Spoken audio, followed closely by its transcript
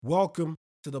Welcome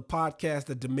to the podcast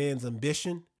that demands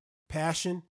ambition,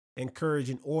 passion, and courage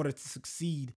in order to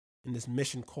succeed in this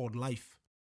mission called life.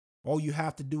 All you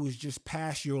have to do is just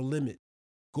pass your limit.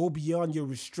 Go beyond your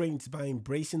restraints by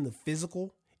embracing the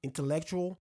physical,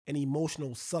 intellectual, and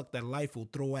emotional suck that life will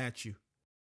throw at you.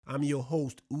 I'm your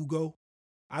host, Ugo.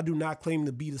 I do not claim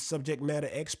to be the subject matter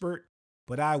expert,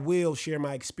 but I will share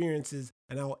my experiences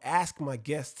and I'll ask my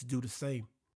guests to do the same.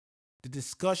 The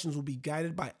discussions will be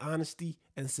guided by honesty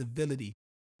and civility.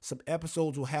 Some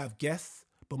episodes will have guests,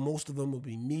 but most of them will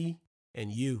be me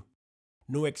and you.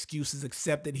 No excuses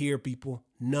accepted here, people.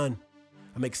 None.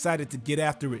 I'm excited to get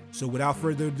after it. So without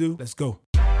further ado, let's go.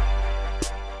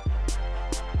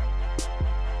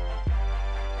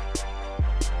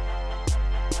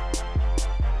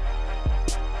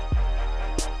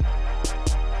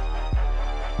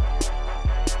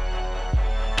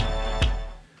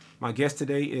 My guest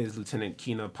today is Lieutenant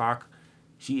Kyna Pak.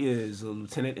 She is a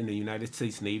lieutenant in the United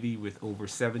States Navy with over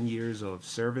 7 years of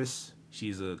service.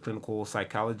 She's a clinical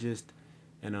psychologist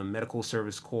and a medical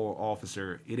service corps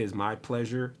officer. It is my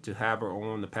pleasure to have her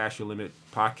on the Pass Your Limit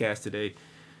podcast today.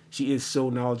 She is so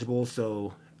knowledgeable,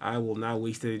 so I will not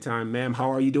waste any time. Ma'am,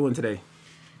 how are you doing today?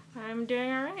 I'm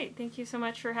doing all right. Thank you so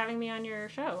much for having me on your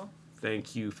show.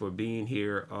 Thank you for being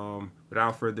here.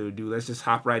 Without further ado, let's just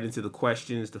hop right into the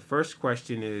questions. The first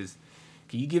question is,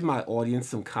 can you give my audience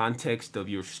some context of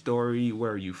your story?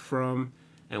 Where are you from?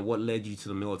 And what led you to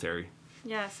the military?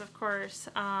 Yes, of course.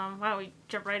 Wow, we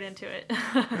jump right into it.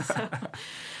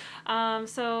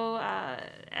 As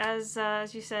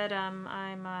you said,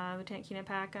 I'm Lieutenant Kyna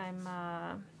Pak.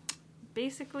 I'm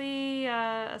basically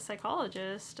a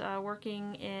psychologist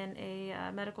working in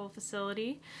a medical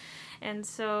facility. And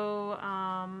so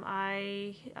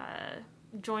I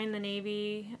joined the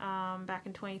Navy back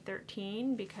in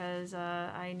 2013 because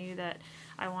I knew that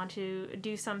I wanted to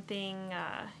do something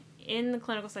in the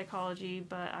clinical psychology,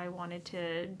 but I wanted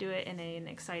to do it in an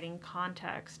exciting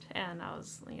context. And I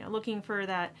was looking for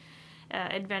that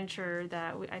adventure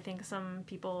that I think some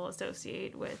people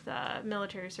associate with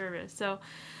military service. So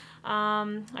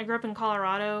I grew up in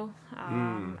Colorado,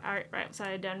 right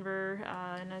outside of Denver,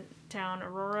 in a town,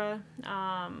 Aurora.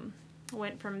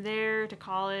 Went from there to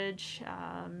college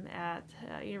at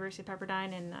University of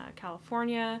Pepperdine in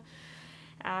California.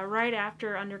 Right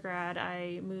after undergrad,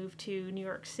 I moved to New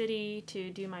York City to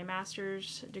do my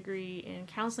master's degree in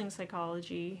counseling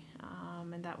psychology,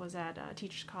 and that was at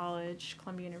Teachers College,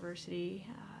 Columbia University.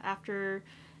 After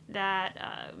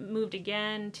that, moved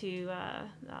again to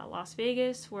Las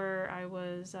Vegas, where I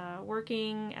was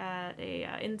working at a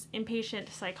inpatient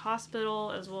psych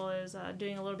hospital, as well as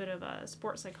doing a little bit of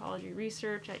sports psychology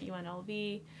research at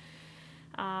UNLV.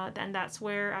 And that's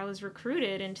where I was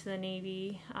recruited into the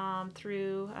Navy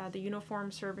through the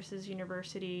Uniformed Services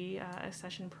University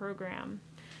accession program.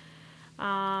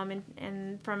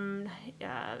 And from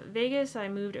Vegas, I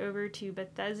moved over to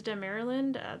Bethesda,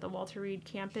 Maryland, the Walter Reed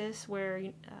campus, where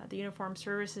the Uniformed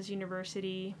Services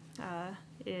University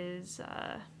is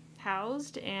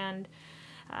housed, and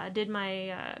did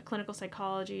my clinical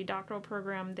psychology doctoral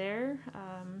program there.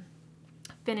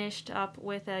 Finished up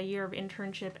with a year of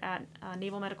internship at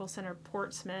Naval Medical Center,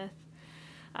 Portsmouth.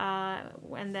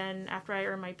 And then after I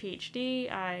earned my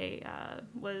PhD, I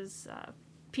was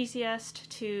PCS'd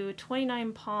to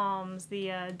 29 Palms,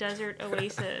 the desert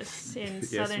oasis in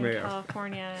Southern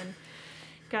California, and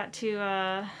got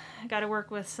to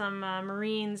work with some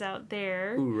Marines out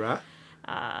there. Hoorah.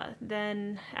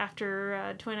 Then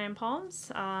after 29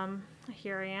 Palms,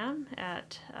 here I am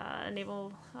at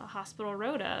Naval Hospital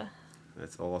Rota.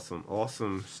 That's awesome.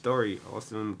 Awesome story.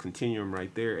 Awesome continuum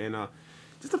right there. And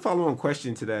just a follow-on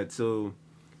question to that. So,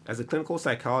 as a clinical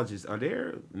psychologist, are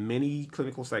there many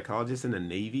clinical psychologists in the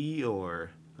Navy,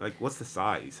 or what's the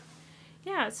size?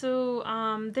 Yeah, so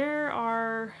there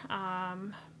are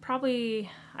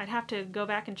probably, I'd have to go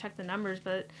back and check the numbers,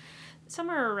 but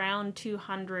somewhere around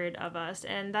 200 of us,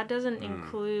 and that doesn't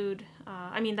include,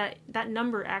 that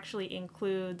number actually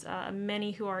includes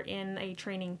many who are in a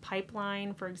training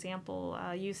pipeline. For example,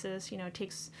 USIS,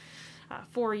 takes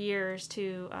 4 years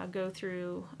to go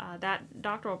through that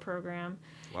doctoral program.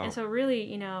 Wow. And so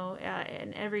really, in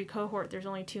every cohort, there's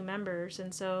only 2 members.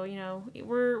 And so,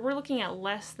 we're looking at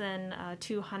less than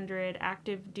 200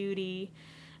 active duty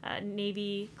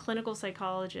Navy clinical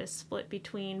psychologists split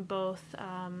between both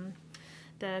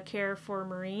the care for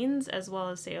Marines as well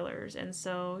as sailors. And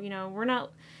so,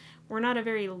 we're not a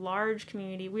very large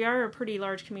community. We are a pretty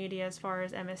large community as far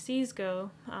as MSCs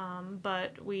go,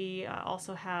 but we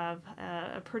also have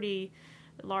a pretty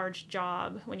large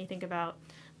job when you think about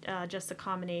just the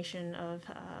combination of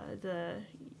the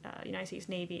United States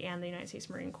Navy and the United States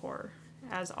Marine Corps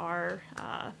as our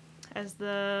as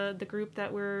the group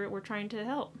that we're trying to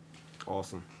help.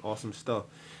 Awesome stuff.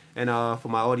 And for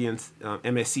my audience,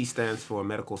 MSC stands for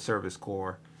Medical Service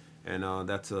Corps, and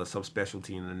that's a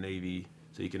subspecialty in the Navy.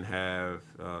 So you can have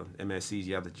MSCs,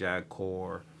 you have the JAG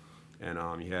Corps,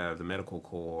 and you have the Medical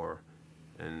Corps,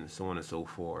 and so on and so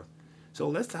forth. So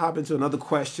let's hop into another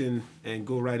question and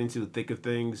go right into the thick of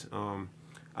things.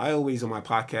 I always on my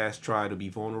podcast try to be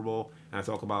vulnerable, and I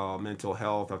talk about mental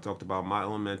health. I've talked about my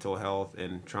own mental health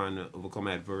and trying to overcome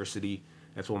adversity.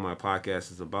 That's what my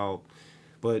podcast is about.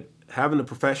 But having a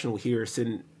professional here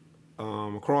sitting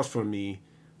across from me,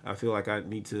 I feel like I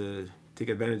need to take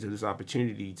advantage of this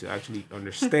opportunity to actually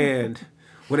understand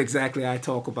what exactly I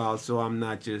talk about, so I'm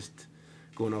not just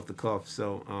going off the cuff.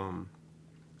 So,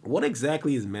 what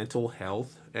exactly is mental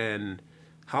health, and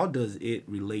how does it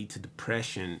relate to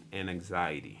depression and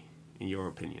anxiety, in your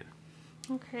opinion?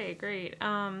 Okay, great.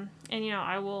 And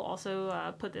I will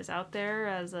also put this out there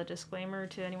as a disclaimer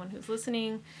to anyone who's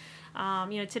listening.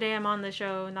 Today I'm on the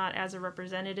show not as a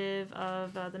representative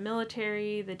of the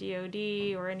military, the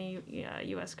DoD, or any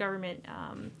U.S. government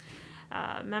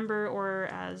member, or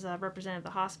as a representative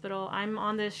of the hospital. I'm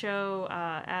on this show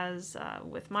as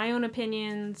with my own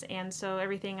opinions, and so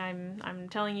everything I'm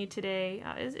telling you today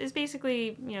is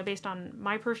basically based on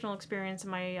my personal experience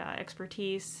and my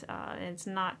expertise. And it's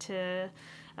not to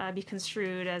be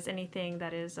construed as anything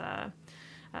that is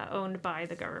owned by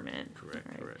the government.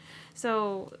 Correct.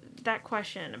 So that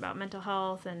question about mental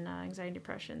health and anxiety and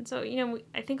depression. So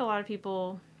I think a lot of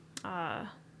people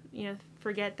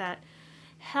forget that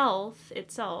health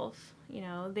itself,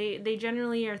 they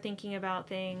generally are thinking about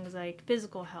things like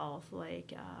physical health,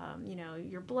 like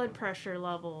your blood pressure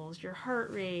levels, your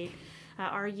heart rate.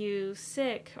 Are you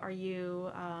sick? Are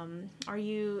you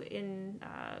in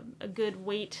a good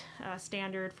weight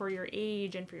standard for your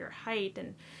age and for your height?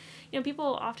 And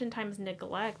people oftentimes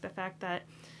neglect the fact that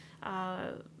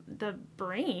the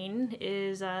brain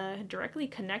is directly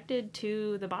connected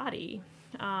to the body.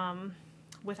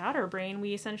 Without our brain,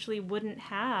 we essentially wouldn't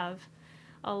have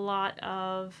a lot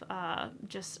of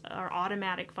just our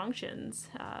automatic functions.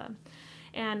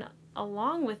 And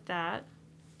along with that,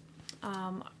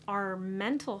 our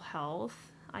mental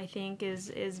health, I think,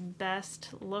 is best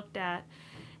looked at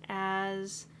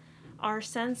as our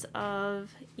sense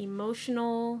of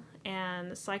emotional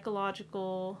and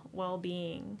psychological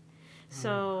well-being.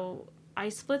 So I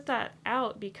split that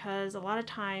out because a lot of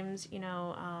times,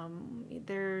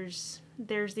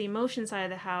 there's the emotion side of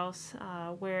the house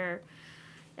where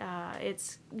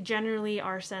it's generally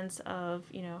our sense of,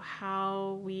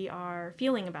 how we are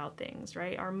feeling about things,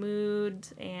 right? Our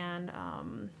moods and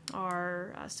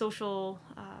our social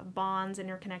bonds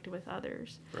interconnected with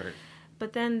others. Right.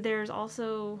 But then there's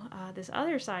also this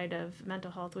other side of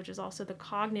mental health, which is also the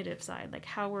cognitive side, like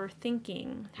how we're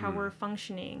thinking, how we're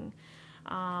functioning,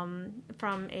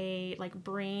 from a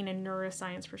brain and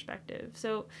neuroscience perspective.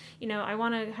 So, I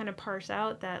want to kind of parse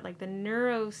out that the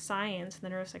neuroscience, the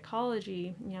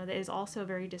neuropsychology, that is also a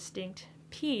very distinct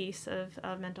piece of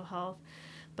mental health.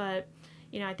 But,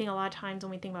 I think a lot of times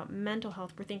when we think about mental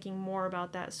health, we're thinking more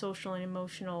about that social and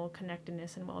emotional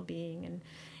connectedness and well-being.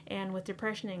 And with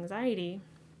depression and anxiety,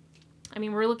 I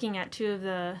mean, we're looking at two of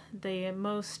the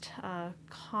most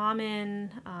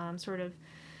common sort of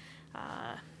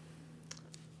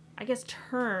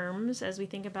terms as we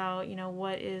think about,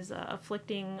 what is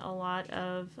afflicting a lot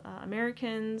of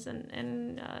Americans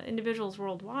and individuals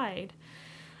worldwide.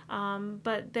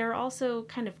 But they're also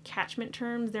kind of catchment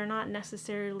terms. They're not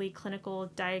necessarily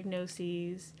clinical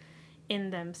diagnoses in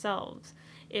themselves.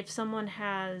 If someone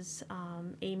has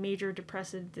a major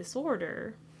depressive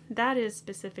disorder, that is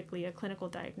specifically a clinical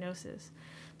diagnosis.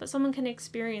 But someone can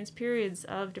experience periods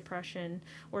of depression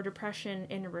or depression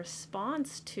in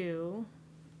response to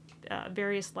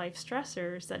various life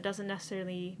stressors that doesn't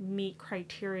necessarily meet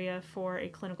criteria for a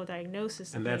clinical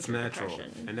diagnosis of major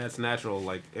depression. And that's natural.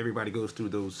 Like everybody goes through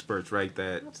those spurts, right?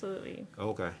 Absolutely.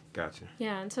 Okay, gotcha.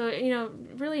 Yeah, and so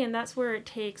really, and that's where it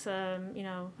takes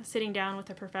sitting down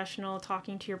with a professional,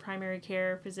 talking to your primary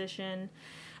care physician,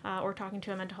 or talking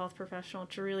to a mental health professional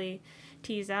to really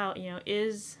tease out,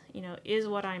 is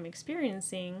what I'm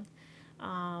experiencing.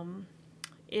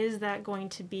 Is that going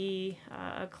to be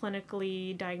a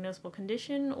clinically diagnosable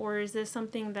condition, or is this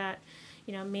something that,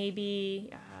 maybe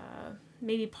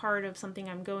part of something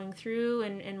I'm going through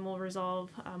and will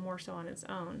resolve more so on its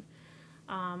own?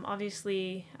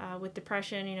 Obviously, with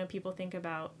depression, people think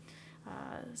about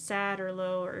sad or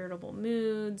low or irritable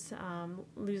moods,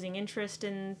 losing interest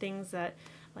in things that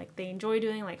they enjoy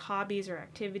doing, like hobbies or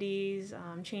activities,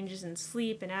 changes in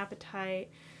sleep and appetite.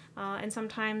 and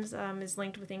sometimes is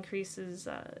linked with increases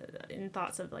in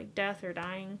thoughts of like death or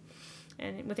dying.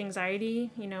 And with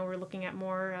anxiety, we're looking at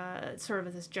more sort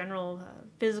of this general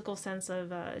physical sense of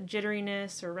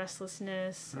jitteriness or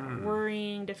restlessness,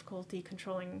 worrying, difficulty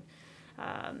controlling,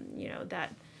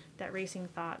 that racing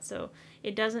thought. So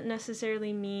it doesn't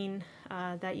necessarily mean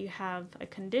that you have a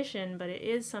condition, but it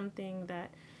is something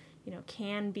that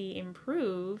can be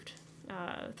improved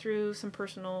through some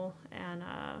personal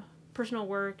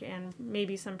work and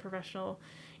maybe some professional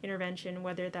intervention,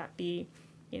 whether that be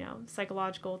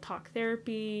psychological talk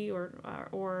therapy or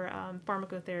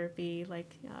pharmacotherapy,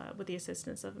 like with the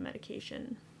assistance of a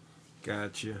medication.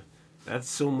 Gotcha. That's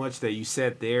so much that you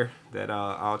said there that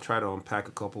I'll try to unpack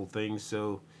a couple things.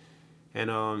 So,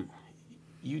 and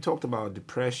you talked about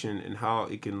depression and how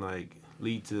it can like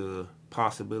lead to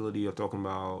possibility of talking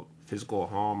about physical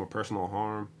harm or personal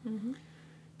harm. Mm-hmm.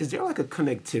 Is there like a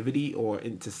connectivity or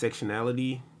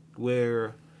intersectionality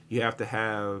where you have to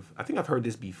have, I think I've heard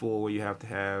this before, where you have to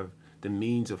have the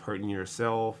means of hurting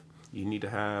yourself, you need to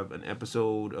have an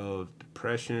episode of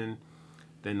depression,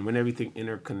 then when everything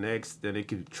interconnects, then it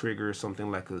could trigger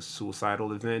something like a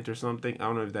suicidal event or something? I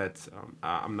don't know if that's,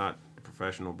 I'm not a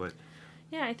professional, but...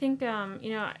 Yeah, I think,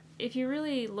 if you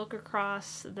really look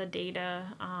across the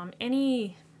data,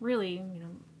 any really,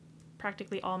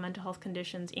 practically all mental health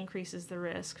conditions increases the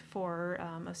risk for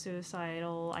a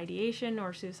suicidal ideation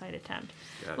or suicide attempt.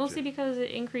 Gotcha. Mostly because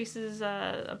it increases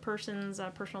a person's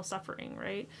personal suffering,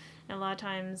 right? And a lot of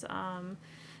times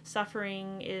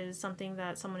suffering is something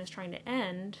that someone is trying to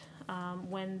end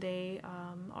when they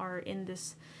are in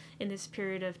this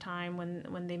period of time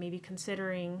when they may be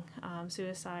considering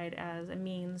suicide as a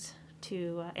means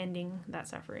to ending that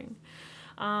suffering.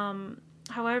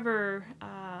 However,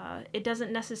 it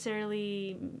doesn't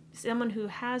necessarily, someone who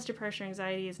has depression or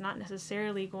anxiety is not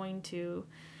necessarily going to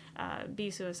be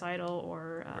suicidal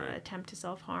or Right. attempt to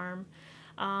self-harm.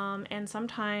 And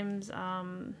sometimes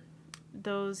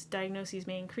those diagnoses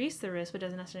may increase the risk, but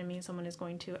doesn't necessarily mean someone is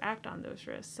going to act on those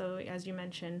risks. So as you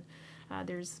mentioned,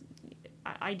 there's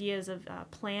ideas of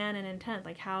plan and intent,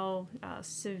 like how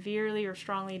severely or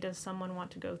strongly does someone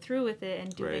want to go through with it,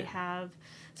 and do they Right. have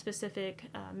specific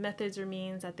methods or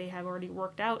means that they have already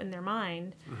worked out in their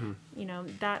mind.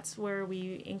 That's where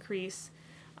we increase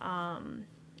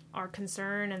our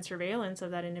concern and surveillance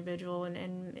of that individual,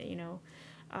 and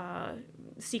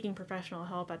seeking professional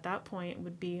help at that point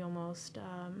would be almost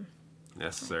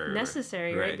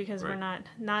necessary, right? Because we're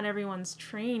not everyone's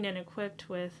trained and equipped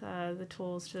with the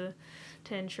tools to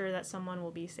ensure that someone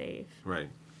will be safe. Right.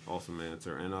 Awesome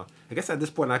answer. And I guess at this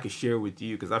point I could share with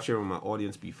you, because I've shared with my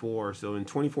audience before. So in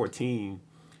 2014,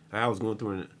 I was going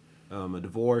through a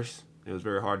divorce. It was a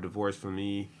very hard divorce for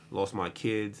me. Lost my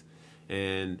kids.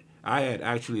 And I had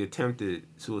actually attempted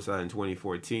suicide in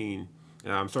 2014.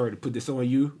 And I'm sorry to put this on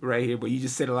you right here, but you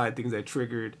just said a lot of things that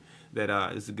triggered that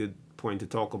it's a good point to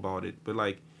talk about it. But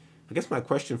like, I guess my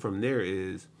question from there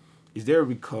is there a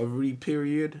recovery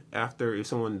period after, if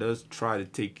someone does try to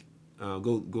take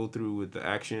go through with the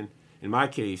action? In my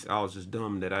case, I was just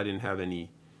dumb that I didn't have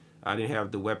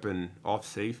the weapon off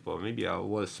safe, but maybe I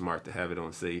was smart to have it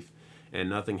on safe, and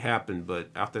nothing happened. But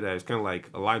after that, it's kind of like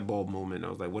a light bulb moment.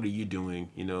 I was like, what are you doing?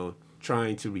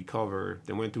 Trying to recover.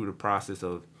 Then went through the process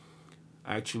of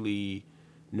actually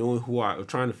knowing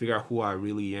trying to figure out who I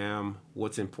really am,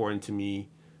 what's important to me,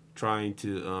 trying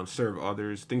to serve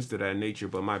others, things to that nature.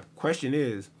 But my question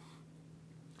is,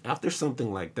 after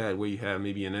something like that, where you have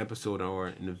maybe an episode or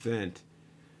an event,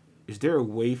 is there a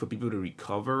way for people to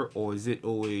recover, or is it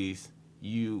always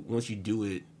once you do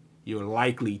it, you're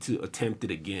likely to attempt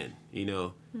it again?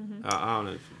 Mm-hmm. I don't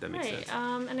know if that makes sense.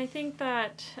 And I think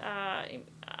that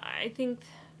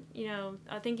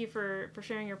thank you for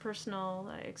sharing your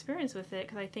personal experience with it,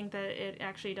 because I think that it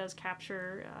actually does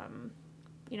capture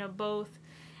both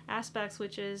aspects,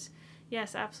 which is,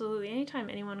 yes, absolutely, anytime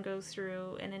anyone goes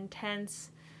through an intense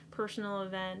personal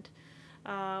event,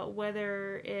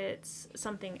 whether it's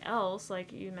something else,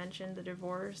 like you mentioned, the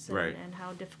divorce, and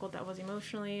how difficult that was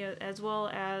emotionally, as well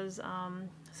as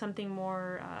something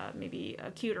more maybe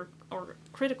acute or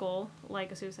critical,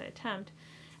 like a suicide attempt,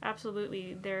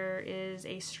 absolutely there is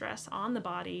a stress on the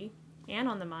body and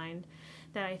on the mind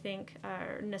that I think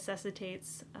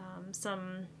necessitates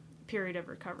some period of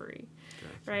recovery.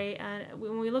 Gotcha. Right? And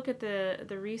when we look at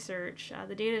the research,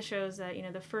 the data shows that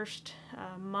the first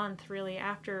month really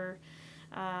after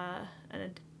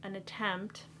an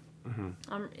attempt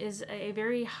is a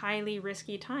very highly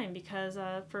risky time, because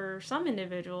for some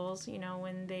individuals,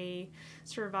 when they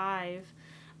survive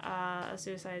a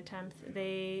suicide attempt,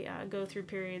 they go through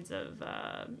periods of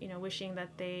wishing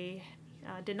that they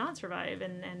did not survive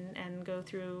and go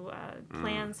through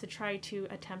plans to try to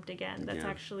attempt again. That's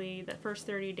actually, the first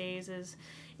 30 days is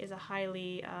a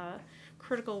highly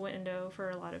critical window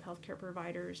for a lot of healthcare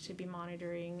providers to be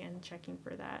monitoring and checking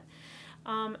for that.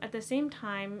 At the same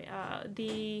time,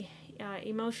 the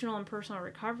emotional and personal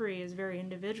recovery is very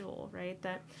individual, right?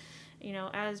 That,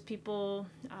 as people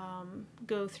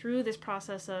go through this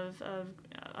process of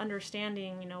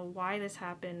understanding, why this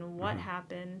happened, what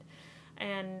happened,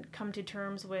 and come to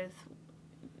terms with,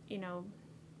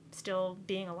 still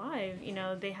being alive,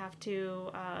 they have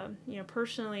to,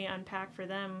 personally unpack for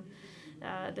them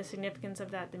the significance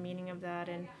of that, the meaning of that,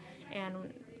 and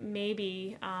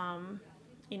maybe,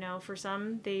 for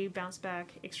some, they bounce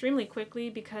back extremely quickly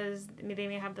because they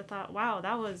may have the thought, wow,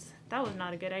 that was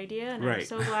not a good idea, and I'm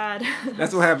so glad.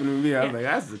 That's what happened to me. I was like,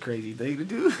 that's a crazy thing to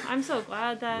do. I'm so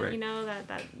glad that,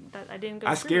 that I didn't go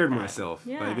I through scared with that. myself.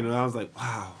 Yeah. I was like,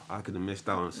 wow, I could have missed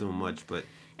out on so much, but...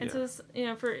 And so, so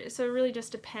it really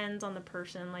just depends on the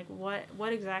person, like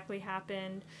what exactly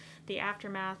happened, the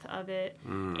aftermath of it,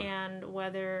 and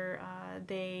whether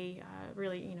they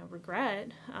really,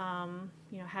 regret,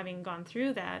 having gone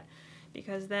through that,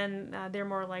 because then they're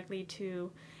more likely to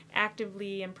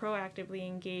actively and proactively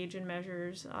engage in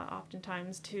measures,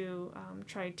 oftentimes to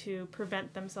try to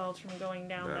prevent themselves from going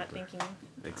down that thinking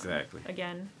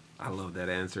again. I love that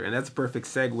answer. And that's a perfect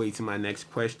segue to my next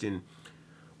question.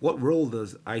 What role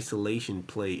does isolation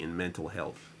play in mental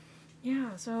health?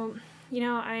 Yeah, so,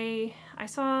 I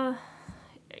saw,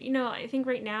 I think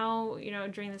right now,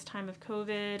 during this time of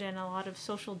COVID and a lot of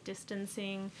social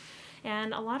distancing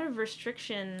and a lot of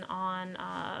restriction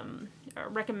on,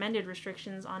 recommended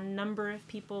restrictions on number of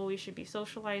people we should be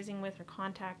socializing with or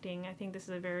contacting, I think this is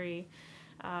a very,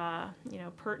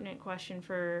 pertinent question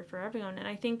for everyone. And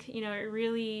I think, it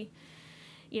really...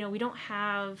 we don't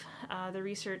have the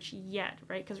research yet,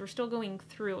 right? Because we're still going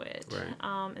through it.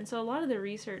 Right. And so a lot of the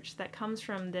research that comes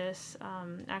from this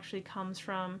actually comes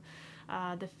from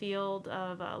the field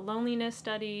of loneliness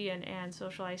study and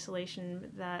social isolation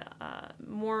that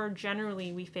more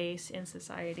generally we face in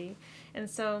society. And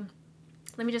so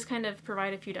let me just kind of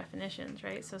provide a few definitions,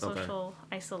 right? So social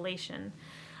isolation,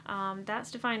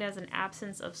 that's defined as an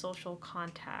absence of social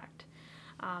contact.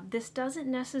 This doesn't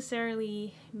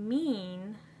necessarily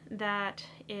mean that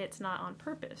it's not on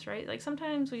purpose, right? Like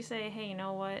sometimes we say, hey, you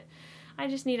know what? I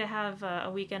just need to have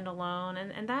a weekend alone.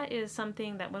 And that is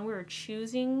something that when we're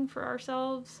choosing for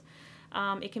ourselves,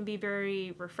 it can be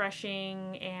very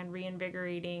refreshing and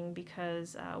reinvigorating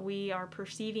because we are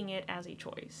perceiving it as a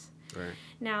choice. Right.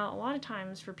 Now, a lot of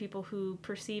times for people who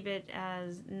perceive it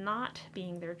as not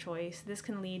being their choice, this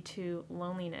can lead to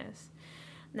loneliness.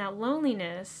 Now,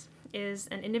 loneliness is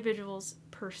an individual's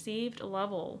perceived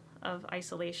level of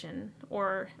isolation,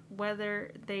 or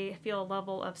whether they feel a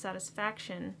level of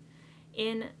satisfaction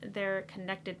in their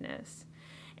connectedness.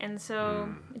 And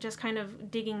so just kind of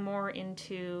digging more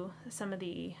into some of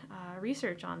the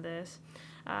research on this,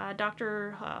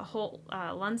 Dr. Holt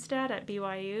Lundstad at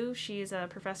BYU, she's a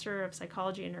professor of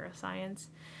psychology and neuroscience.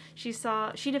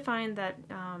 She defined that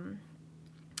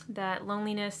that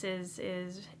loneliness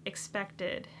is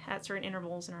expected at certain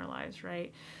intervals in our lives,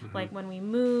 right? Like when we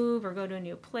move or go to a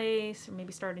new place or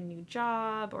maybe start a new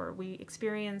job, or we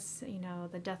experience,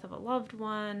 the death of a loved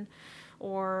one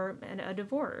or a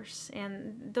divorce.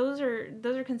 And those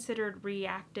are considered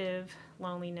reactive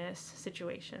loneliness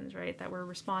situations, right? That we're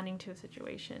responding to a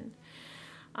situation.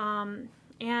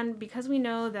 And because we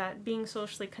know that being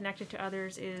socially connected to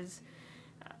others is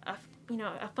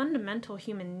a fundamental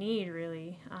human need,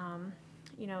 really,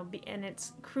 and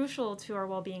it's crucial to our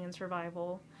well-being and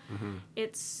survival.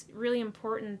 It's really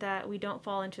important that we don't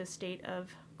fall into a state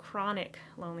of chronic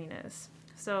loneliness.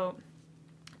 So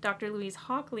Dr. Louise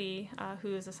Hockley,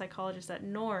 who is a psychologist at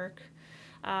NORC,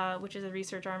 which is a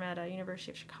research arm at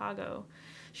University of Chicago,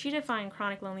 she defined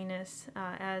chronic loneliness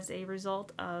as a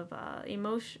result of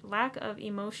lack of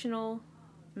emotional,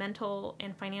 mental,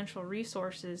 and financial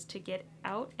resources to get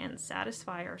out and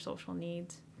satisfy our social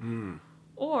needs,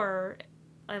 or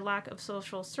a lack of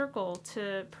social circle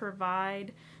to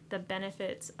provide the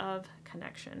benefits of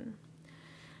connection.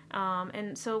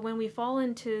 And so when we fall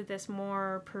into this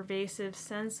more pervasive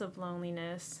sense of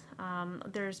loneliness,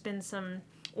 there's been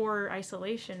or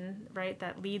isolation, right,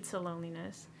 that leads to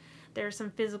loneliness. There are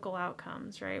some physical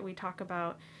outcomes, right? We talk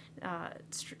about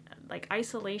like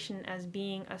isolation as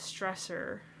being a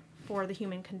stressor for the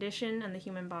human condition and the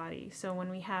human body. So when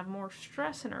we have more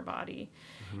stress in our body,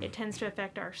 it tends to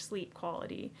affect our sleep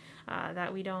quality,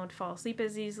 that we don't fall asleep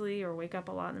as easily or wake up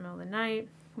a lot in the middle of the night.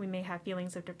 We may have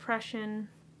feelings of depression.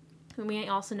 We may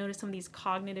also notice some of these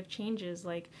cognitive changes,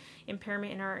 like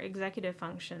impairment in our executive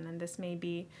function, and this may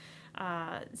be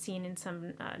seen in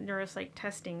some neuropsych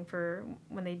testing for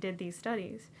when they did these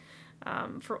studies.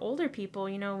 For older people,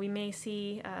 we may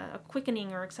see a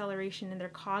quickening or acceleration in their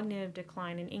cognitive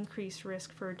decline and increased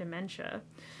risk for dementia.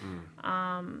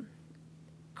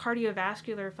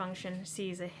 Cardiovascular function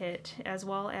sees a hit, as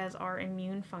well as our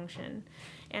immune function.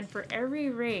 And for every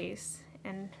race,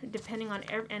 and depending on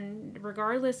and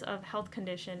regardless of health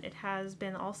condition, it has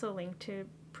been also linked to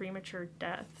premature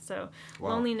death. So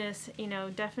Wow. loneliness,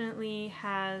 definitely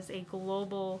has a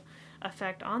global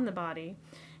effect on the body.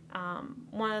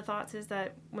 One of the thoughts is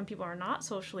that when people are not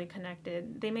socially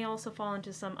connected, they may also fall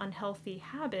into some unhealthy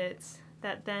habits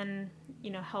that then,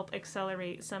 help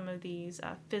accelerate some of these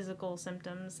physical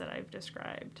symptoms that I've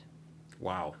described.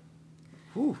 Wow.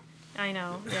 Whew. I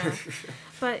know, yeah.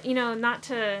 But, not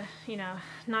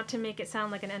to make it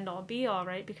sound like an end-all be-all,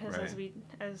 right? Because Right.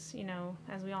 as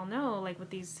we all know, like with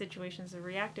these situations of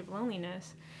reactive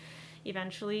loneliness,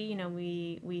 eventually,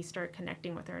 we start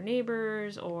connecting with our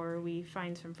neighbors, or we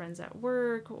find some friends at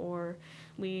work, or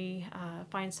we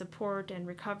find support and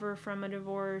recover from a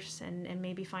divorce, and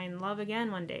maybe find love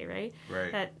again one day, right?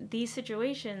 Right. That these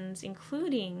situations,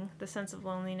 including the sense of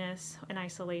loneliness and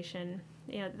isolation,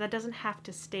 that doesn't have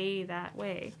to stay that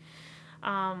way.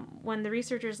 When the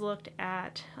researchers looked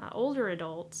at older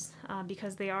adults,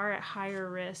 because they are at higher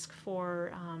risk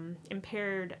for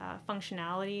impaired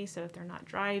functionality, so if they're not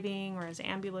driving or as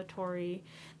ambulatory,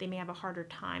 they may have a harder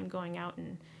time going out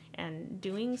and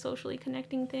doing socially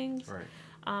connecting things.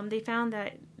 Right. They found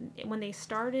that when they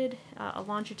started a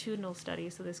longitudinal study,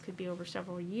 so this could be over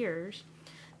several years,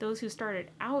 those who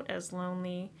started out as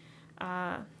lonely,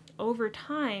 over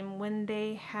time, when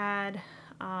they had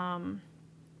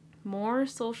more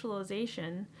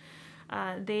socialization,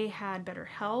 they had better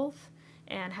health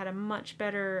and had a much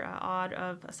better odd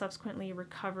of subsequently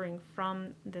recovering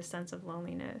from this sense of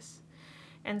loneliness.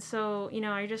 And so,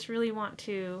 I just really want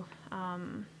to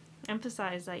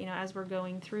emphasize that, as we're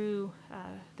going through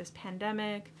this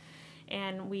pandemic,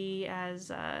 and we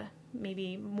as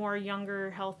maybe more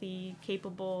younger, healthy,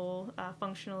 capable,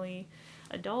 functionally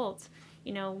adults,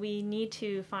 we need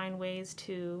to find ways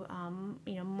to,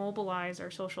 mobilize our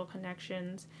social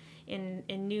connections in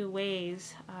new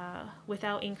ways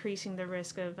without increasing the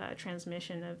risk of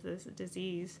transmission of this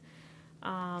disease,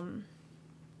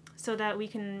 so that we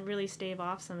can really stave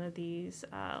off some of these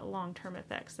long-term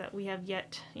effects that we have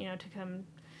yet, to come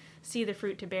see the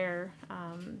fruit to bear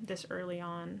this early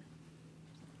on.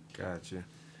 Gotcha.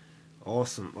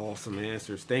 Awesome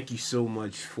answers. Thank you so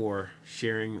much for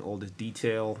sharing all this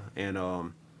detail. And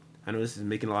I know this is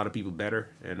making a lot of people better.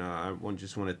 And I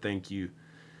just want to thank you.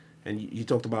 And you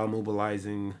talked about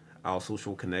mobilizing our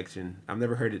social connection. I've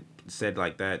never heard it said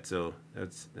like that. So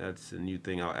that's a new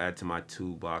thing I'll add to my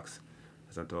toolbox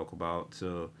as I talk about.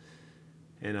 So,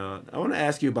 and I want to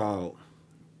ask you about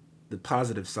the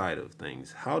positive side of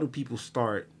things. How do people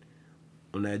start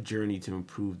on that journey to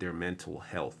improve their mental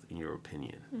health, in your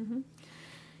opinion? Mm-hmm.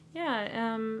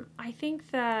 Yeah, I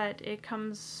think that it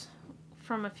comes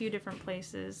from a few different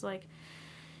places. Like,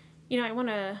 I want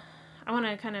to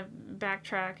kind of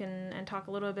backtrack and talk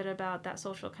a little bit about that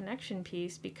social connection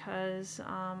piece, because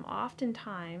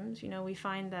oftentimes, we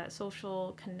find that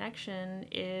social connection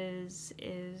is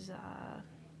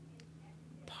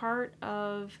part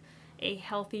of a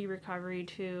healthy recovery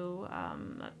to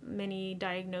many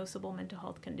diagnosable mental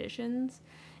health conditions.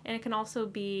 And it can also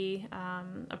be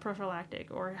a prophylactic,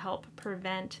 or help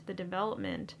prevent the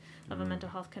development of a mental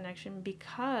health connection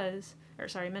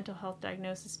mental health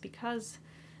diagnosis, because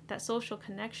that social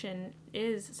connection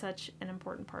is such an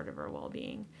important part of our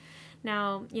well-being.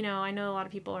 Now, I know a lot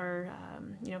of people are,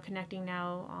 connecting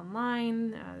now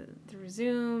online through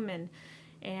Zoom,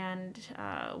 and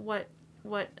what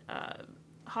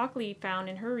Hockley found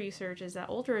in her research is that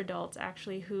older adults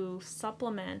actually who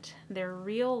supplement their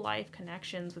real life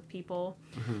connections with people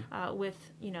with,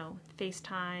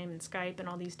 FaceTime and Skype and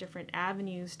all these different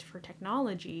avenues for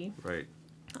technology, Right.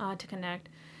 To connect,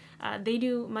 they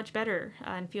do much better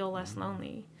and feel less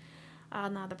lonely.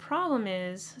 Now the problem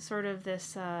is sort of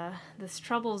this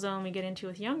trouble zone we get into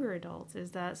with younger adults,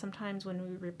 is that sometimes when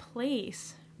we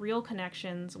replace real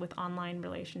connections with online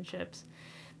relationships,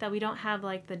 that we don't have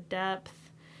like the depth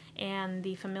and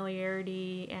the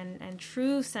familiarity and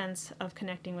true sense of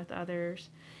connecting with others.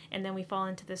 And then we fall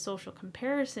into this social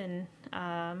comparison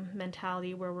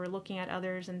mentality, where we're looking at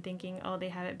others and thinking, oh, they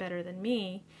have it better than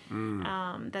me.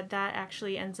 That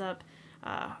actually ends up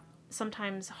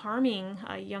sometimes harming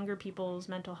younger people's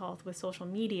mental health with social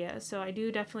media. So I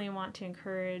do definitely want to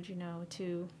encourage,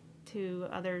 to to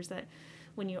others that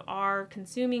when you are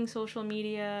consuming social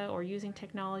media or using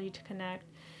technology to connect,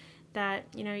 that,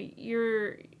 you know,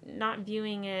 you're not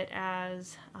viewing it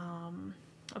as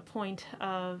a point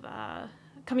of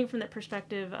coming from the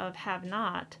perspective of have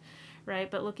not,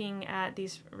 right? But looking at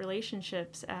these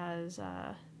relationships as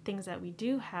things that we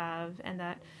do have, and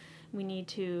that we need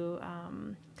to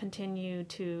continue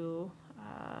to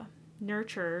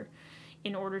nurture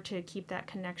in order to keep that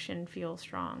connection feel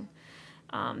strong.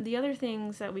 The other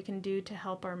things that we can do to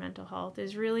help our mental health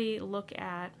is really look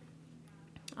at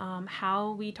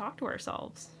how we talk to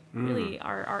ourselves. Really,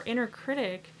 our inner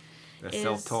critic That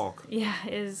self-talk. Yeah,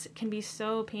 can be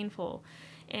so painful.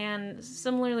 And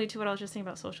similarly to what I was just saying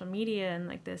about social media and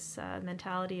like this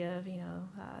mentality of, you know,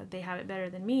 they have it better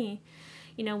than me,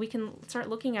 you know, we can start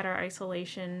looking at our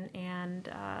isolation and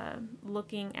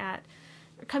looking at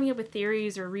coming up with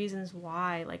theories or reasons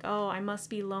why, like, oh, I must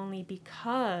be lonely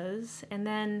because, and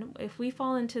then if we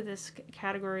fall into this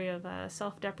category of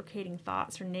self-deprecating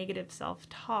thoughts or negative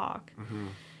self-talk,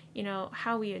 you know,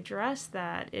 how we address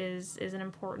that is an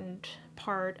important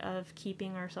part of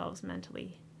keeping ourselves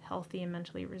mentally healthy and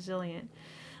mentally resilient.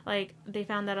 Like, they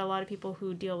found that a lot of people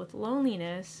who deal with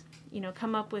loneliness, you know,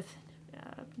 come up with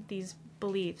these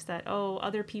beliefs that, oh,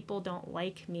 other people don't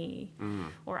like me,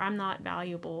 or I'm not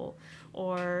valuable,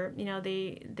 or, you know,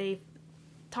 they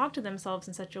talk to themselves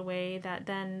in such a way that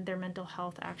then their mental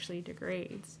health actually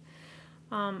degrades.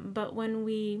 But when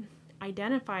we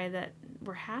identify that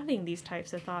we're having these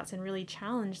types of thoughts and really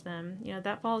challenge them, you know,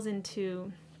 that falls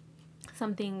into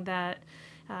something that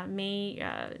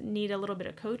may need a little bit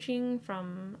of coaching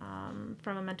from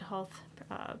a mental health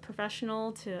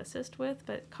professional to assist with.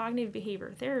 But cognitive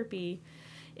behavior therapy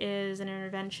is an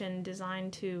intervention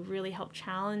designed to really help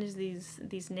challenge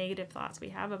these negative thoughts we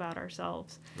have about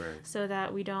ourselves, Right. so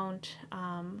that we don't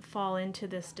fall into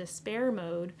this despair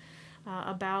mode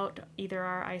about either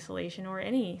our isolation or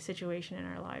any situation in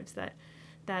our lives.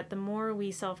 That the more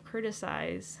we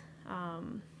self-criticize,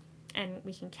 and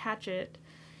we can catch it,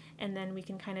 and then we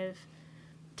can kind of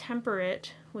temper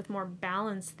it with more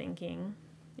balanced thinking.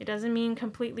 It doesn't mean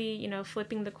completely, you know,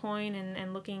 flipping the coin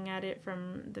and looking at it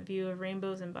from the view of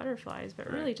rainbows and butterflies,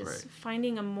 but really just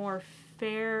finding a more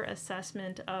fair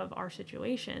assessment of our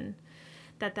situation,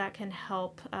 that can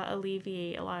help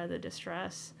alleviate a lot of the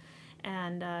distress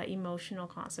and emotional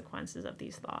consequences of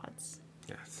these thoughts.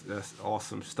 Yes, that's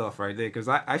awesome stuff right there, because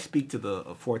I speak to the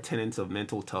 4 tenets of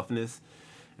mental toughness.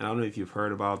 And I don't know if you've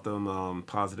heard about them: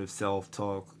 positive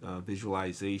self-talk,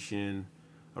 visualization,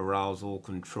 arousal,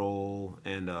 control,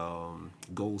 and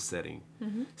goal setting.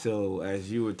 So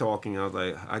as you were talking, I was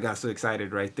like, I got so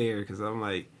excited right there, because I'm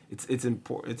like, it's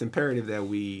imperative that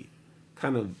we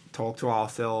kind of talk to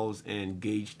ourselves and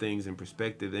gauge things in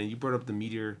perspective. And you brought up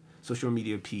the social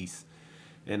media piece.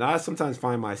 And I sometimes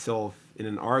find myself in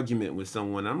an argument with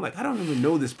someone. I'm like, I don't even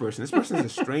know this person. This person's a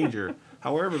stranger.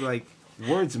 However, like,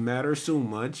 words matter so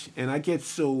much, and I get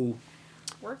so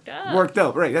worked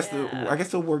up. Right. I get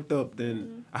so worked up.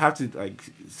 Then I have to like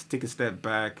take a step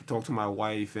back, talk to my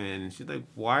wife, and she's like,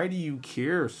 "Why do you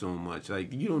care so much?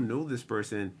 Like, you don't know this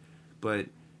person, but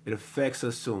it affects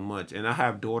us so much." And I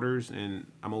have daughters, and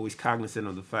I'm always cognizant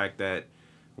of the fact that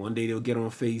one day they'll get on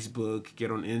Facebook,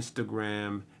 get on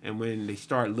Instagram, and when they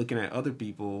start looking at other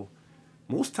people,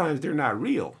 most times they're not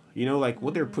real. You know, like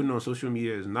what they're putting on social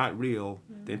media is not real.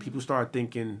 Then people start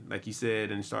thinking, like you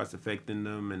said, and it starts affecting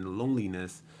them and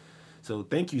loneliness. So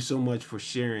thank you so much for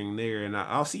sharing there. And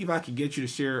I'll see if I can get you to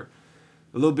share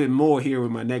a little bit more here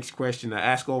with my next question. I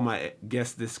ask all my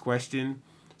guests this question.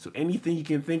 So anything you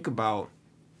can think about,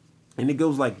 and it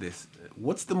goes like this: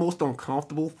 what's the most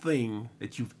uncomfortable thing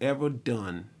that you've ever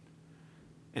done,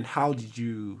 and how did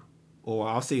you, or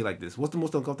I'll say it like this: what's the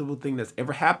most uncomfortable thing that's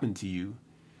ever happened to you,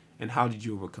 and how did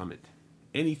you overcome it?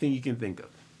 Anything you can think of.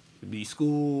 It could be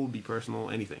school, be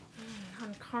personal, anything.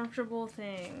 Uncomfortable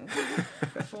thing.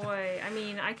 Boy, I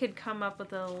mean, I could come up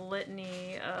with a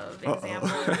litany of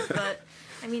examples, but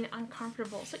I mean,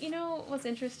 uncomfortable. So, you know, what's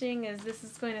interesting is this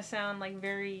is going to sound like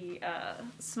very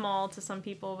small to some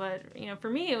people, but, you know, for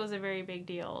me, it was a very big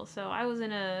deal. So I was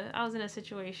in a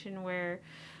situation where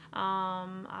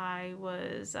I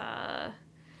was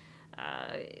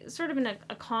sort of in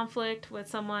a conflict with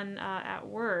someone at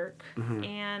work,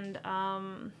 and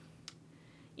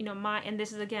and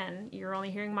this is, again, you're only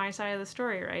hearing my side of the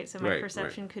story, right? So my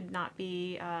perception could not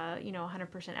be,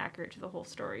 100% accurate to the whole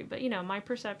story. But, my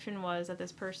perception was that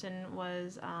this person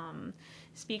was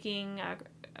speaking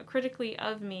critically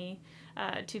of me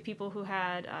to people who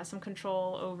had some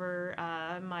control over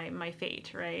my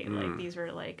fate, right? Like, these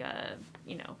were like,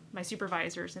 my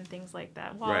supervisors and things like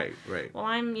that. Well, Well,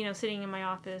 I'm, sitting in my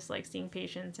office, like, seeing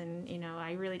patients, and,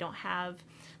 I really don't have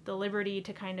the liberty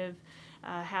to kind of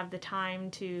have the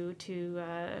time to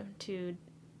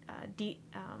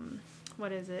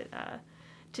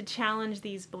challenge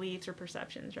these beliefs or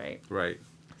perceptions, right? Right.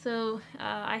 So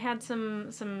I had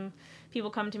some people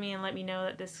come to me and let me know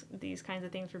that these kinds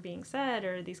of things were being said,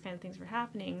 or these kinds of things were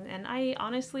happening, and I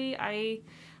honestly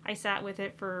sat with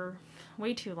it for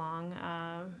way too long,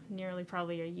 nearly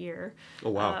probably a year.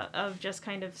 Oh, wow. Of just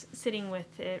kind of sitting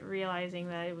with it, realizing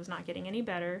that it was not getting any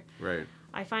better. Right.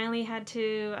 I finally had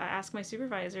to ask my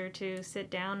supervisor to sit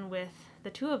down with the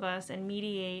two of us and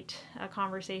mediate a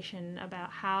conversation about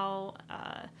how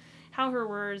her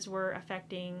words were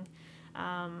affecting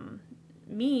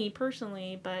me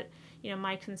personally, but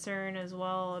my concern as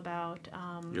well about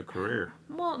your career.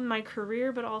 Well, my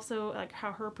career, but also like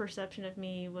how her perception of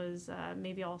me was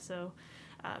maybe also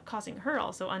causing her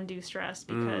also undue stress,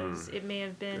 because it may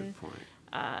have been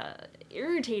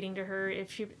irritating to her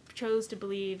if she chose to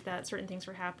believe that certain things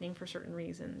were happening for certain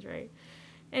reasons, right?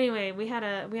 Anyway, we had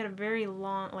a very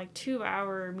long, like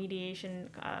 2-hour mediation,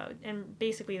 and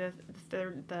basically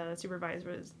the supervisor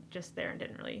was just there and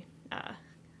didn't really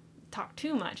talk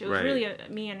too much. It was really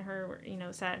me and her,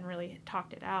 sat and really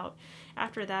talked it out.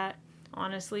 After that,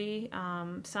 honestly,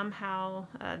 somehow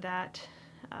that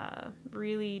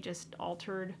really just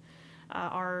altered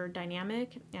our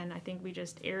dynamic, and I think we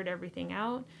just aired everything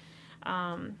out,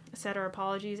 said our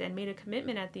apologies, and made a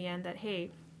commitment at the end that,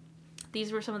 hey,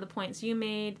 these were some of the points you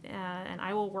made, and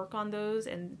I will work on those,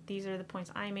 and these are the points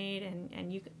I made,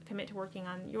 and you commit to working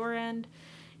on your end,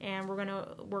 and we're going to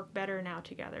work better now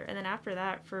together. And then after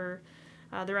that, for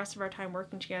the rest of our time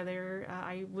working together,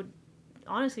 I would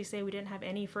honestly say we didn't have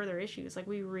any further issues. Like,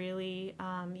 we really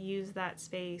used that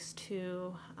space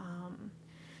to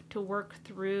work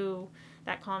through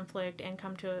that conflict and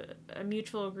come to a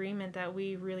mutual agreement that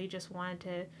we really just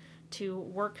wanted to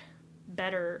work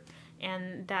better,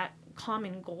 and that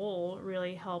common goal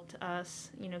really helped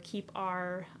us, keep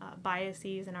our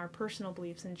biases and our personal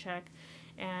beliefs in check.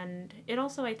 And it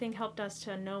also, I think, helped us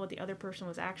to know what the other person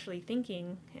was actually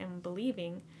thinking and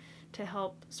believing, to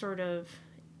help sort of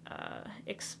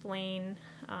explain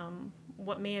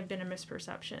what may have been a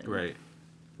misperception. Right.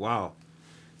 Wow.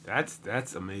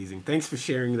 That's amazing. Thanks for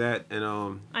sharing that. And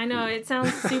I know it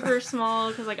sounds super small,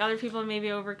 because like other people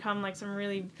maybe overcome like some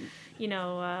really,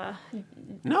 giant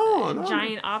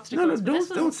obstacles. No,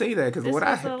 don't say that, because what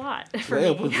was a lot for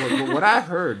me. What I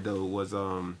heard though was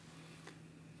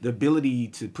the ability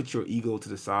to put your ego to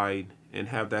the side and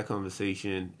have that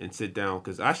conversation and sit down,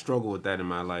 because I struggle with that in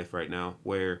my life right now,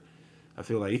 where I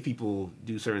feel like if people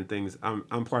do certain things,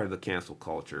 I'm part of the cancel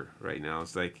culture right now.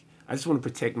 It's like, I just want to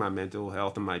protect my mental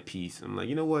health and my peace. I'm like,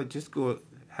 you know what? Just go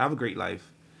have a great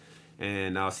life,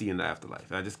 and I'll see you in the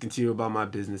afterlife. I just continue about my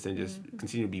business and just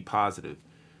continue to be positive.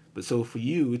 But so for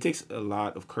you, it takes a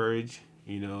lot of courage,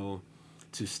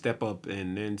 to step up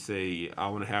and then say, I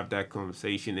want to have that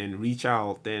conversation, and reach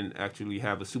out, then actually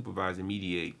have a supervisor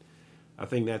mediate. I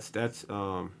think that's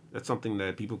something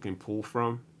that people can pull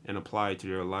from and apply to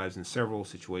their lives in several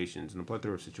situations, in a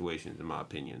plethora of situations, in my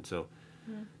opinion. So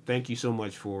thank you so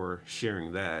much for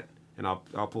sharing that, and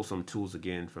I'll pull some tools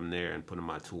again from there and put in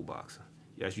my toolbox.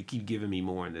 Yes, you keep giving me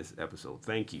more in this episode.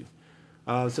 Thank you.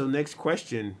 So next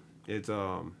question is,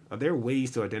 are there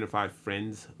ways to identify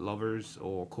friends, lovers,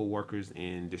 or coworkers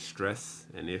in distress?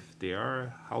 And if they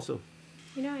are, how so?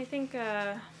 I think,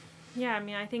 I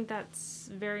think that's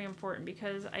very important,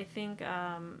 because I think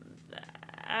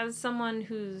as someone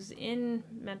who's in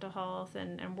mental health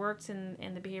and works in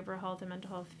the behavioral health and mental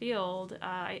health field,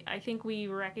 I think we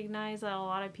recognize that a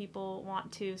lot of people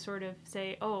want to sort of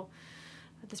say, oh,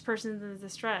 this person's in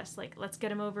distress, like, let's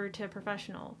get him over to a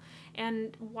professional.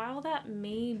 And while that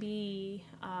may be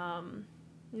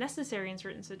necessary in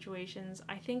certain situations,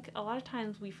 I think a lot of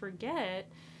times we forget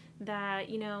that,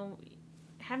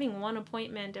 having one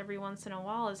appointment every once in a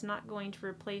while is not going to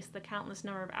replace the countless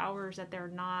number of hours that they're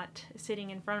not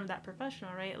sitting in front of that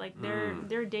professional, right? Like,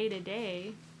 their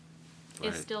day-to-day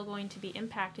is still going to be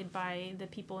impacted by the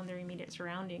people in their immediate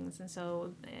surroundings. And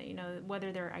so,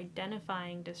 whether they're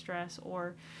identifying distress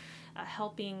or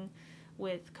helping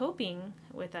with coping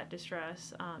with that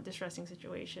distressing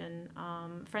situation.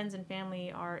 Friends and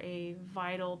family are a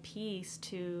vital piece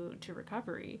to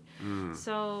recovery.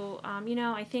 So,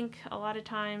 I think a lot of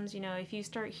times, if you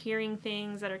start hearing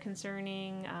things that are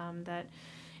concerning, that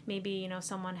maybe,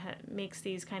 someone makes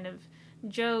these kind of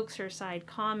jokes or side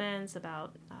comments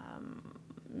about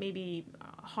maybe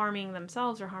harming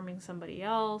themselves or harming somebody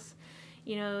else,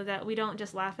 that we don't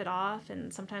just laugh it off.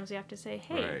 And sometimes we have to say,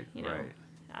 hey,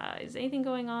 is anything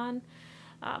going on?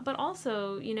 But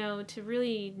also, to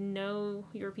really know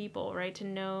your people, right? To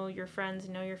know your friends,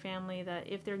 know your family, that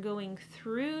if they're going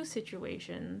through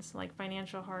situations like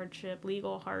financial hardship,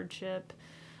 legal hardship,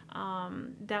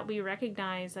 that we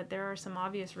recognize that there are some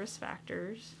obvious risk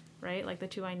factors, right? Like the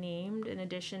two I named, in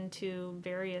addition to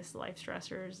various life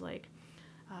stressors like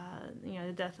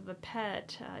the death of a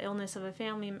pet, illness or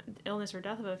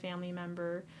death of a family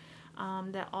member,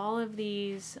 that all of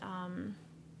these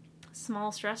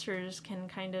small stressors can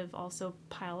kind of also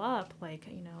pile up, like,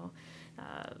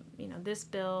 this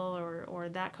bill or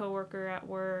that coworker at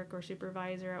work or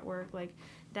supervisor at work, like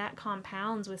that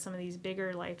compounds with some of these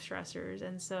bigger life stressors.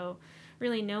 And so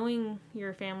really knowing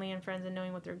your family and friends and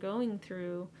knowing what they're going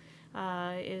through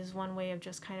is one way of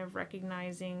just kind of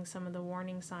recognizing some of the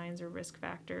warning signs or risk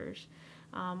factors.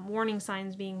 Warning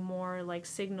signs being more like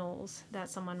signals that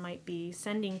someone might be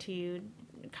sending to you,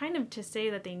 kind of to say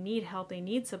that they need help, they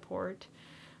need support,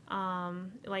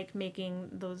 like making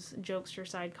those jokester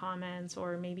side comments,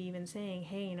 or maybe even saying,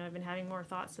 hey, I've been having more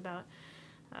thoughts about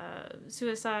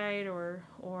suicide,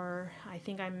 or I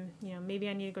think I'm, maybe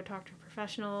I need to go talk to a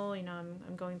professional,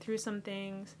 I'm going through some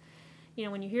things.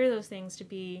 When you hear those things, to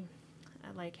be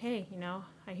like, hey,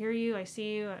 I hear you, I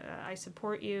see you, I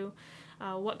support you.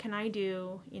 What can I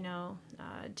do,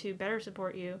 to better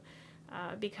support you?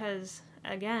 Because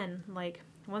again, like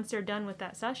once they're done with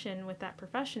that session with that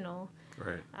professional,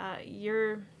 right,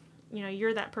 you're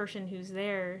that person who's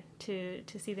there to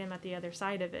see them at the other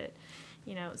side of it.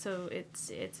 So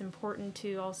it's important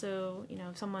to also,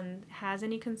 if someone has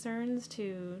any concerns,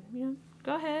 to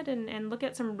go ahead and look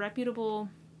at some reputable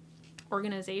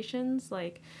organizations.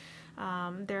 Like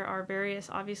there are various,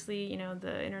 obviously,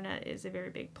 the internet is a very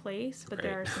big place, but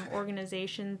there are some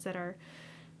organizations that are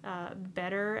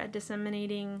better at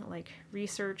disseminating like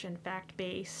research and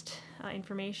fact-based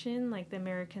information, like the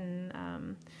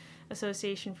American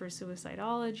Association for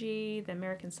Suicidology, the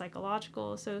American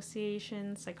Psychological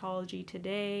Association, Psychology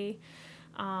Today,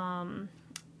 and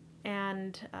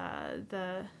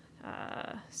the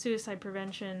Suicide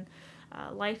Prevention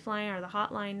Lifeline, or the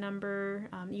hotline number.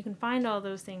 You can find all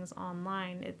those things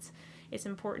online. It's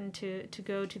important to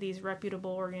go to these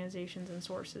reputable organizations and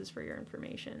sources for your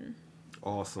information.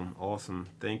 Awesome.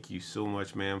 Thank you so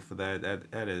much, ma'am, for that.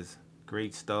 That is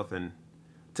great stuff, and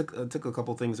took a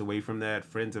couple things away from that.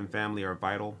 Friends and family are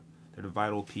vital. They're the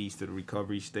vital piece to the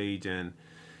recovery stage, and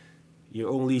you're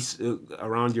only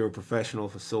around your professional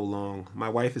for so long. My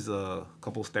wife is a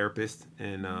couples therapist,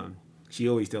 and she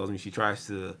always tells me she tries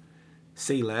to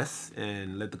say less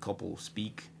and let the couple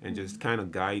speak and just kind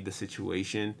of guide the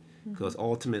situation, because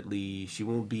ultimately she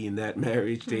won't be in that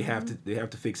marriage. They have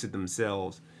to fix it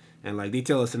themselves. And like they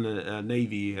tell us in the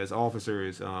Navy as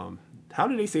officers, how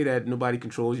do they say that nobody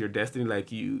controls your destiny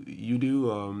like you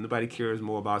do? Nobody cares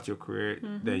more about your career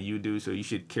than you do, so you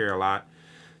should care a lot.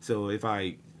 So if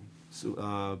I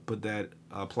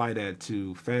apply that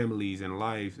to families and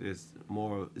life, it's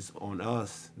on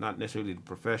us, not necessarily the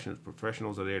professionals.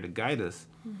 Professionals are there to guide us.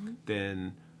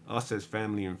 Then us as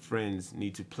family and friends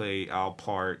need to play our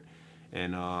part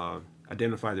and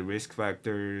identify the risk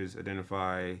factors,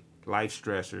 identify life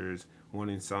stressors,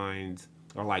 warning signs,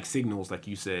 or like signals, like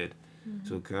you said.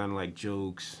 So kind of like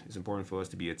jokes, it's important for us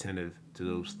to be attentive to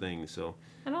those things. So,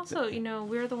 and also,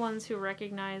 we're the ones who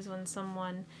recognize when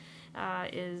someone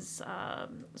is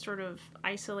sort of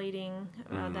isolating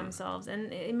themselves.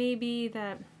 And it may be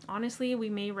that, honestly, we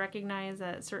may recognize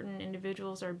that certain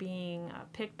individuals are being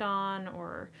picked on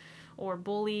or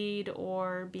bullied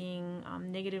or being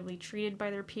negatively treated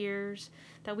by their peers,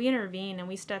 that we intervene and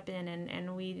we step in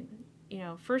and we,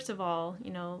 first of all,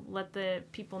 let the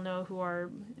people know who are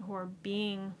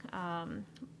being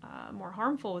more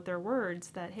harmful with their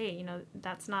words, that, hey,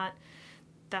 that's not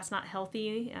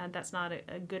healthy, that's not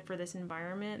a good for this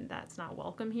environment, that's not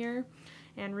welcome here,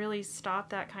 and really stop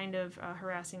that kind of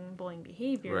harassing, bullying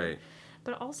behavior. Right.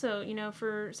 But also,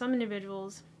 for some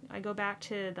individuals, I go back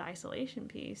to the isolation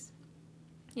piece.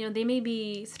 They may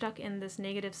be stuck in this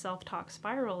negative self-talk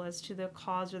spiral as to the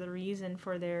cause or the reason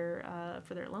for their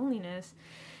loneliness.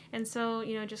 And so,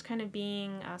 just kind of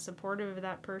being supportive of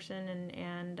that person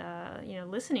and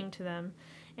listening to them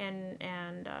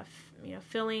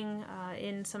filling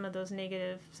in some of those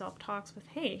negative self-talks with,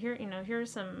 hey,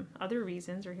 here's some other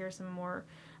reasons, or here's some more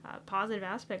positive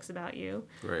aspects about you,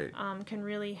 right, can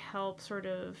really help sort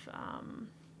of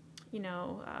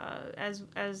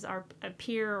as a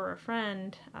peer or a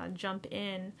friend jump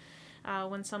in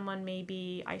when someone may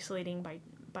be isolating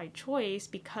by choice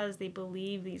because they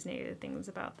believe these negative things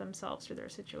about themselves or their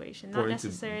situation, not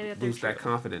necessarily that they're boost that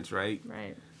confidence, right?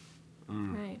 Right.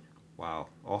 Right. Wow,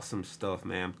 awesome stuff,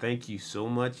 ma'am. Thank you so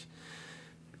much.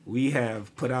 We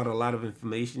have put out a lot of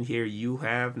information here. You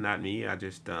have, not me. I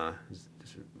just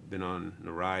been on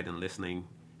the ride and listening,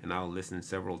 and I'll listen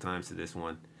several times to this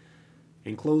one.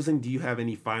 In closing, do you have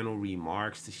any final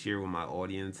remarks to share with my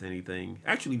audience? Anything?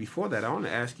 Actually, before that, I want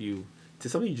to ask you to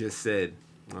something you just said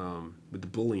with the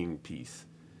bullying piece.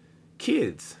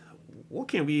 Kids, what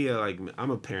can we I'm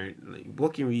a parent. Like,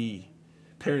 what can we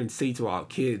parents say to our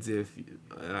kids if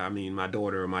my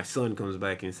daughter or my son comes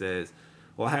back and says,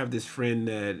 "Well, I have this friend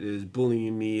that is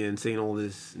bullying me and saying all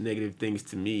this negative things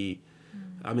to me."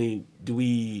 I mean, do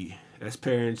we as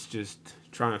parents just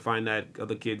try and find that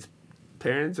other kid's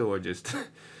parents, or just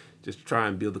try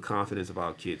and build the confidence of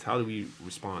our kids? How do we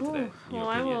respond to that?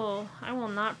 Well, I will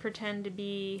not pretend to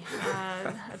be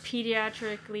a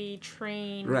pediatrically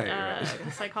trained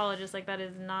psychologist. Like, that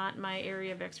is not my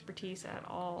area of expertise at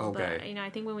all. Okay. But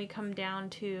I think when we come down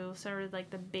to sort of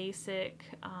like the basic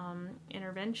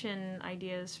intervention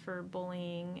ideas for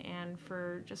bullying, and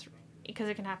for just because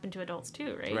it can happen to adults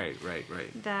too, right? Right.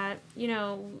 That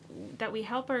that we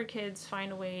help our kids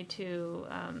find a way to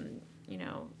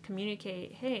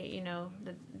communicate, hey,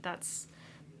 that's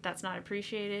not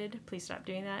appreciated. Please stop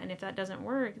doing that. And if that doesn't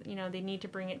work, they need to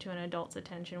bring it to an adult's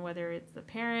attention, whether it's the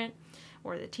parent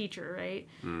or the teacher, right?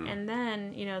 And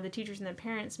then, the teachers and the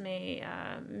parents may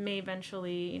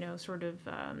eventually, sort of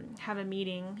have a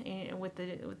meeting with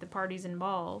the parties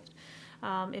involved.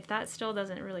 If that still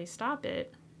doesn't really stop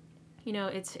it,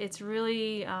 it's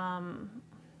really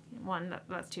one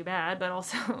that's too bad, but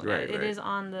also it is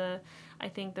on I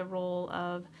think the role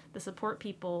of the support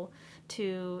people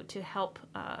to help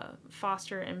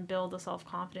foster and build the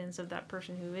self-confidence of that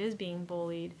person who is being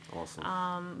bullied.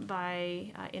 Awesome.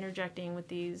 By interjecting with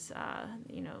these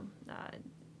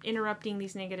interrupting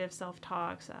these negative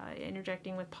self-talks,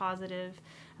 interjecting with positive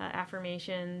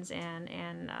affirmations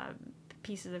and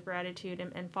pieces of gratitude,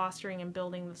 and fostering and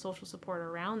building the social support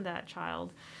around that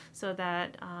child, so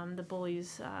that the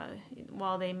bullies,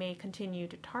 while they may continue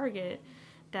to target,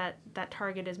 that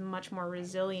target is much more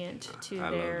resilient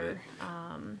to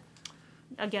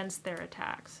against their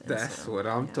attacks. That's what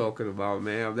I'm talking about,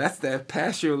 man. That's that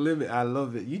past your limit. I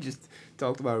love it. You just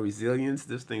talked about resilience.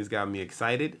 This thing's got me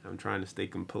excited. I'm trying to stay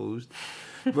composed.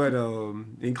 But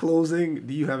in closing,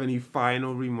 do you have any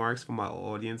final remarks for my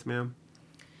audience, ma'am?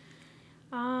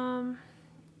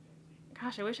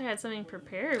 Gosh, I wish I had something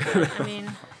prepared, but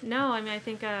no. I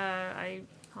think I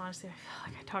honestly, I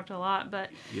feel like I talked a lot, but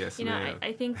yes,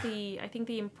 I think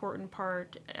the important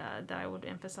part that I would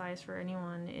emphasize for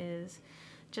anyone is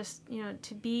just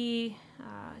to be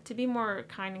more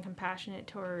kind and compassionate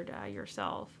toward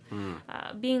yourself.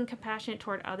 Being compassionate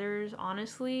toward others,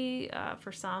 honestly,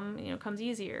 for some comes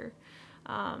easier.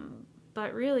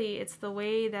 But really, it's the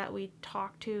way that we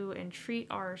talk to and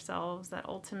treat ourselves that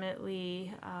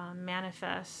ultimately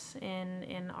manifests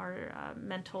in our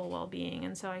mental well-being.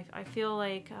 And so I feel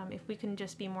like if we can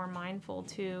just be more mindful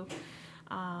to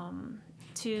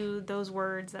those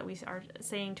words that we are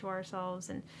saying to ourselves,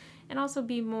 and also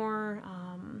be more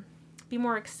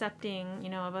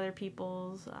accepting, of other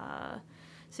people's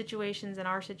situations and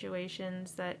our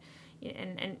situations, that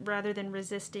and rather than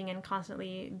resisting and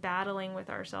constantly battling with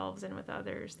ourselves and with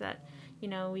others, that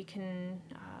we can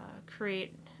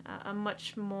create a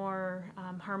much more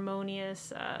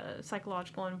harmonious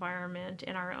psychological environment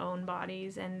in our own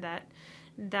bodies, and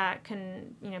that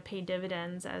can pay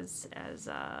dividends as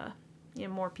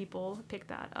more people pick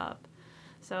that up.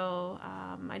 So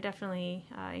I definitely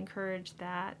encourage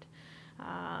that,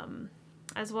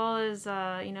 as well as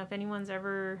if anyone's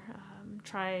ever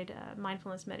tried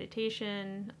mindfulness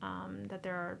meditation, that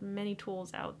there are many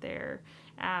tools out there,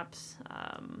 apps,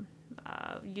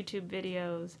 YouTube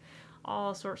videos,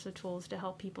 all sorts of tools to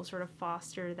help people sort of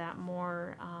foster that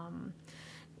more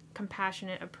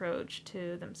compassionate approach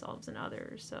to themselves and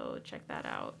others. So check that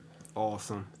out.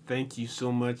 Awesome. Thank you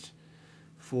so much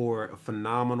for a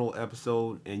phenomenal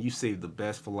episode, and you saved the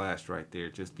best for last right there.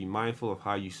 Just be mindful of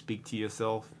how you speak to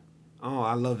yourself. Oh,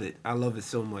 I love it. I love it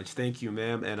so much. Thank you,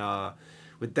 ma'am. And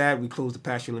with that, we close the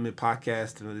Past Your Limit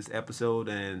podcast for this episode,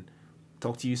 and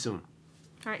talk to you soon.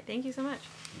 All right. Thank you so much.